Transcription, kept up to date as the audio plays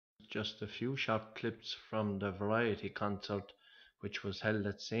just a few short clips from the variety concert which was held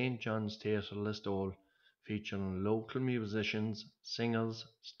at St. John's Theatre Listowel, featuring local musicians, singers,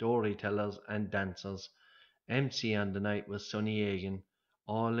 storytellers, and dancers. MC on the night was Sonny Egan,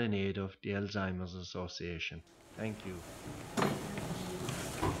 all in aid of the Alzheimer's Association. Thank you.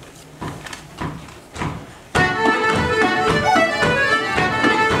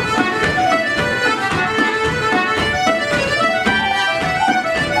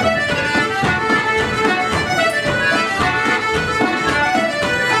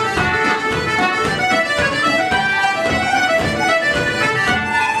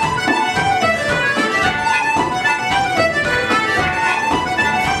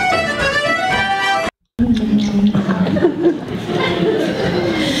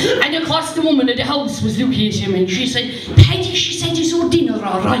 And of course the woman at the house was looking at him and she said, Paddy, she said, is your dinner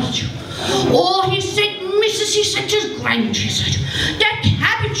all right? Oh, he said, Mrs, he said, 'tis grand, she said. The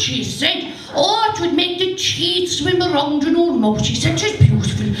cabbage, she said, oh, it would make the teeth swim around in her mouth, she said, 'tis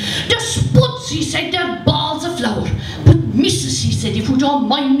beautiful. The spuds, he said, they're balls of flour. But Mrs, he said, if you don't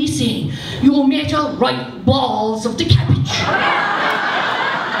mind me saying, you made her right balls of the cabbage.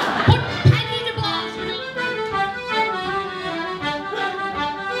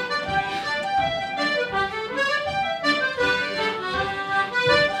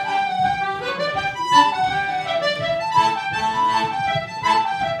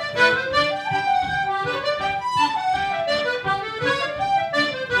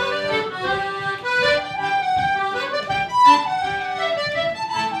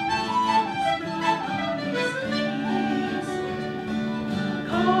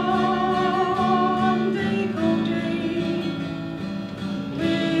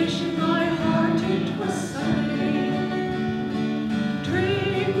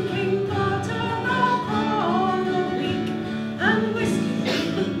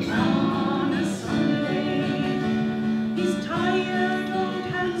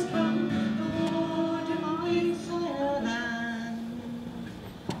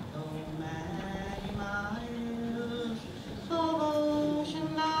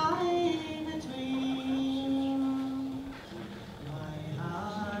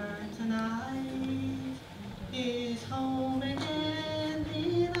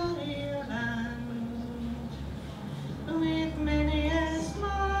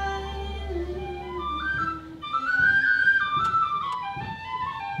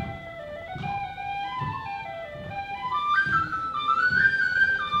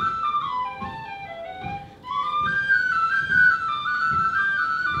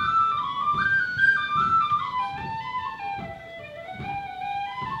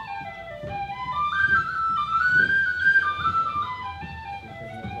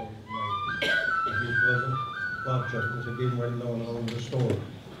 Was again well known around the store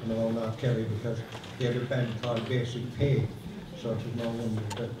and around our Kerry because they had a band called Basic Pay, so it is no wonder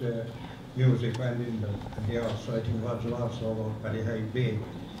that music went in them. And they also, I think Roger also wrote Very High Bay.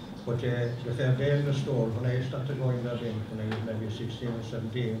 But the fair day in the store, when I started going that in, when I was maybe 16 or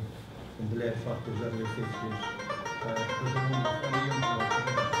 17, in the late 40s, early 50s, it was a wonderful young.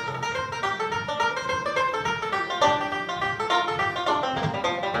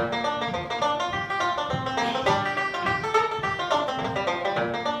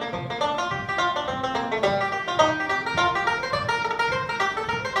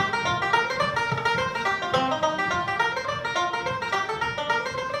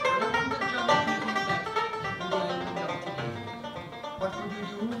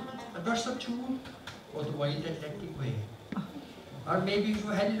 Or maybe if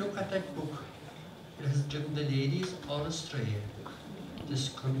you had a look at that book, it has driven the ladies all astray. This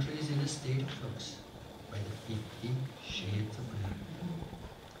country is in a state of flux by the 50 shades of blue.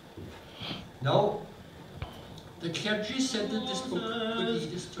 Now, the clergy said that this book would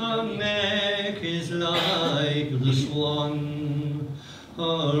lead us to her neck is like the swan,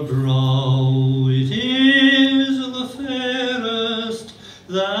 her brow it is the fairest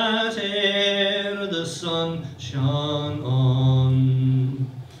that e'er the sun shone on,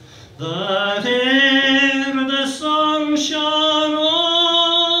 that e'er the sun shone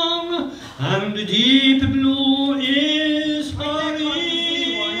on, and deep blue is her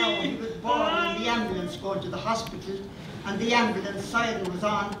eye. He was born in the ambulance going to the hospital, and the ambulance siren was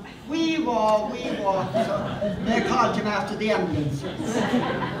on. Wee war, so they called him after the ambulance.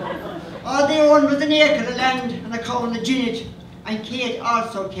 All they owned was an acre of land and a cow and a jinnet, and Kate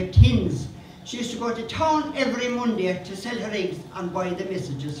also kept hens. She used to go to town every Monday to sell her eggs and buy the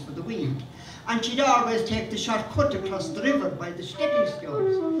messages for the week. And she'd always take the short cut across the river by the stepping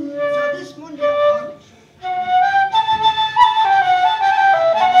stones. So this Monday morning...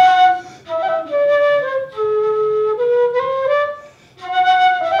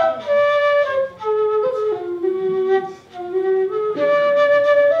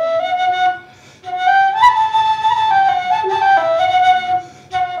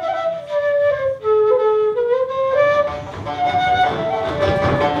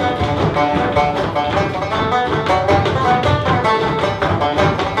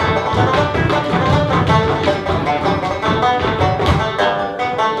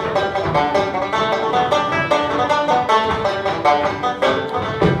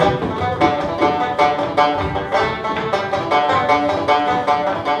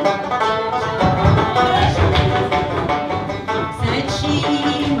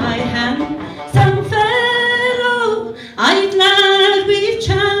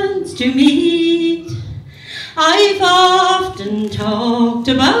 I've often talked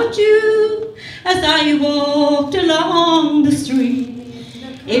about you as I walked along the street.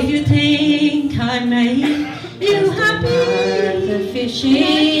 If you think I make you happy, the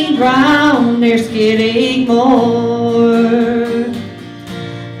fishing ground there's getting more.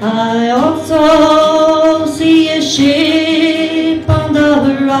 I also see a ship on the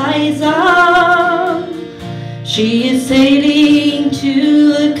horizon. She is sailing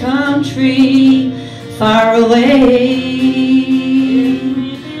to a country far away.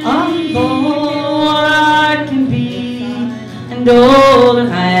 On board I can be and all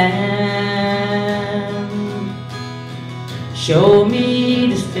that I am. Show me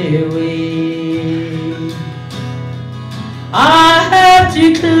the stairway I have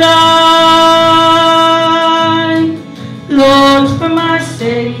to climb. Lord, for my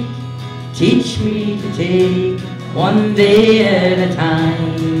sake, teach me to take one day at a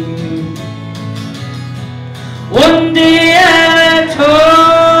time. One day at a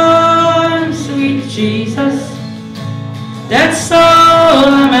time, sweet Jesus. That's all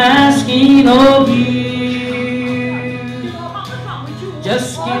I'm asking of you.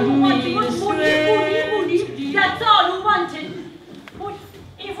 Just give me the strength. That's all we wanted. But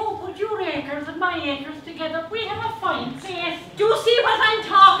if we put your acres and my acres together, we have a fine place. Do you see what I'm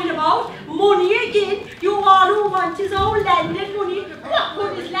talking about? Money again. You all who want is all land and money. What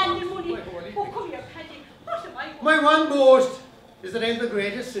good is land and money? Oh, come here, Paddy. What am I going? My one boast is that I'm the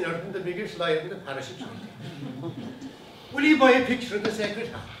greatest sinner and the biggest liar in the parish of Trinity. Will you buy a picture of the Sacred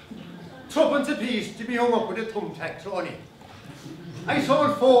Heart? Twopence a piece to be hung up with a thumbtack trolley. I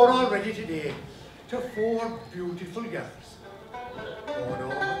sold 4 already today to 4 beautiful girls. Oh no.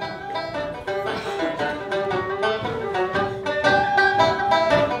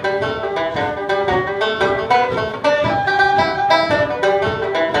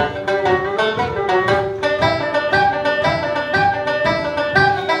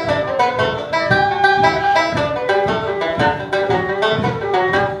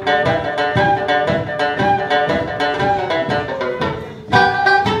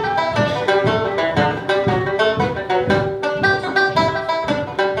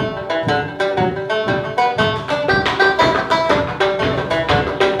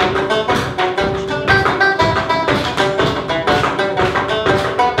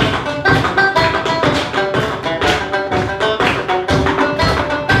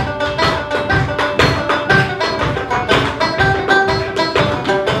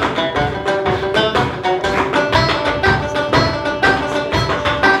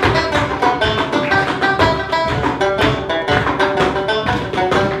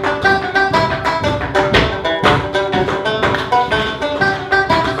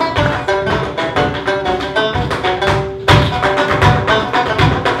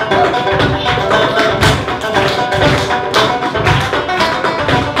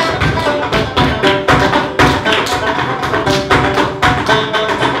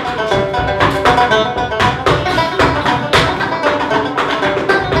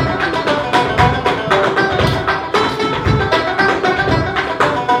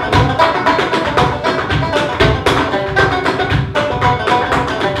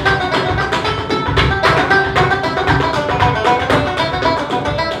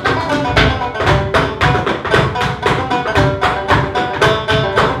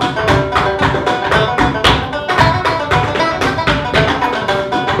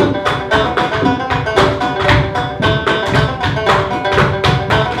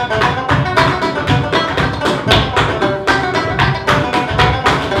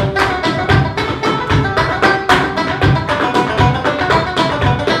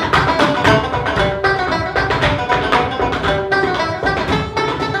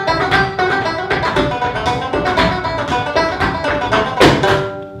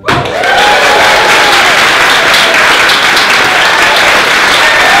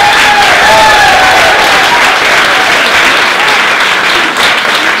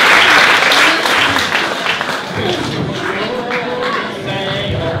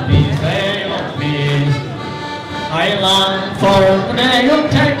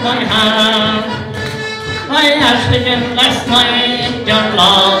 Again last night, your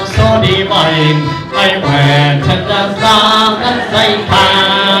love so divine. I went to the ground as I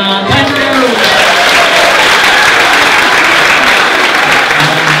can. Thank you.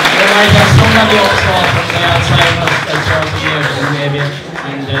 I have somebody also from the Alzheimer that's also here, maybe,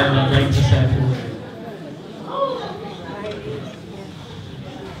 and I'd like to say a few words.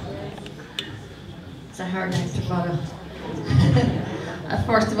 It's a hard night to follow.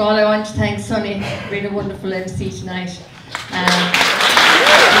 First of all, I want to thank Sonny for being a wonderful MC tonight.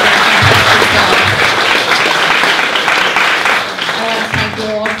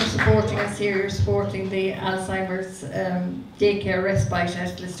 here supporting the Alzheimer's daycare respite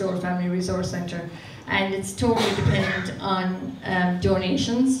at Listowel Family Resource Centre, and it's totally dependent on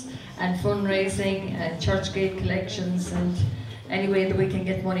donations and fundraising and church gate collections and any way that we can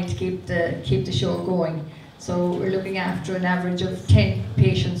get money to keep the show going. So we're looking after an average of 10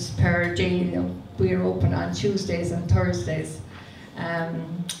 patients per day. We're open on Tuesdays and Thursdays.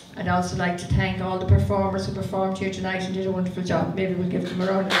 I'd also like to thank all the performers who performed here tonight and did a wonderful job. Maybe we'll give them a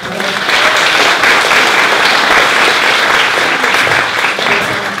round of applause.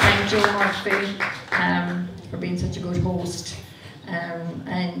 Thank Joe Murphy for being such a good host.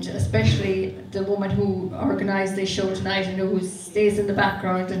 And especially the woman who organised this show tonight and who stays in the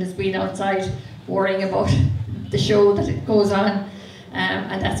background and has been outside worrying about the show that it goes on,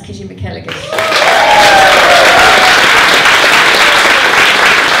 and that's Kitty McKelligan.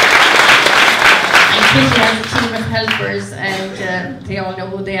 Kitty has a team of helpers, and they all know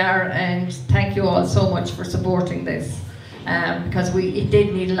who they are, and thank you all so much for supporting this, because it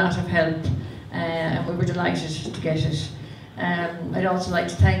did need a lot of help, and we were delighted to get it. I'd also like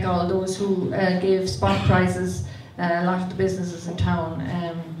to thank all those who gave spot prizes, a lot of the businesses in town,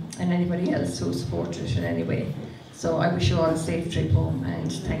 and anybody else who supported it in any way. So I wish you all a safe trip home,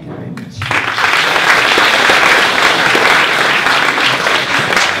 and thank you very much.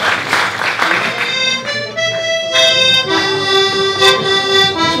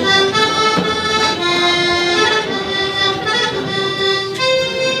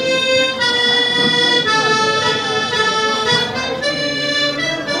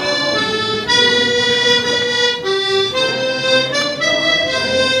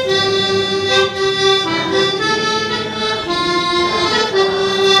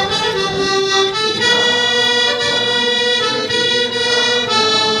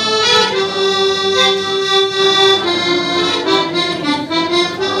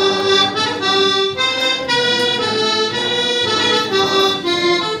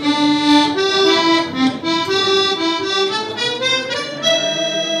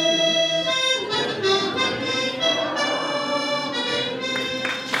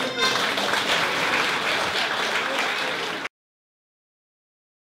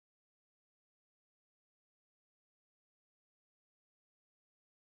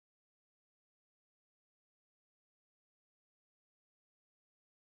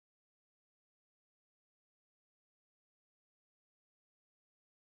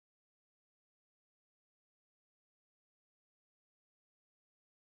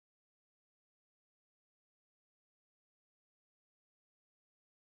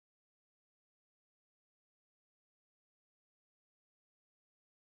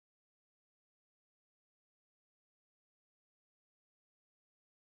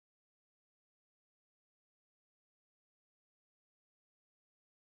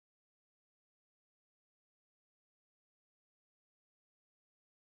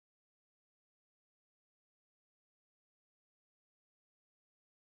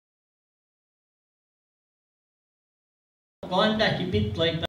 Gone back a bit like that.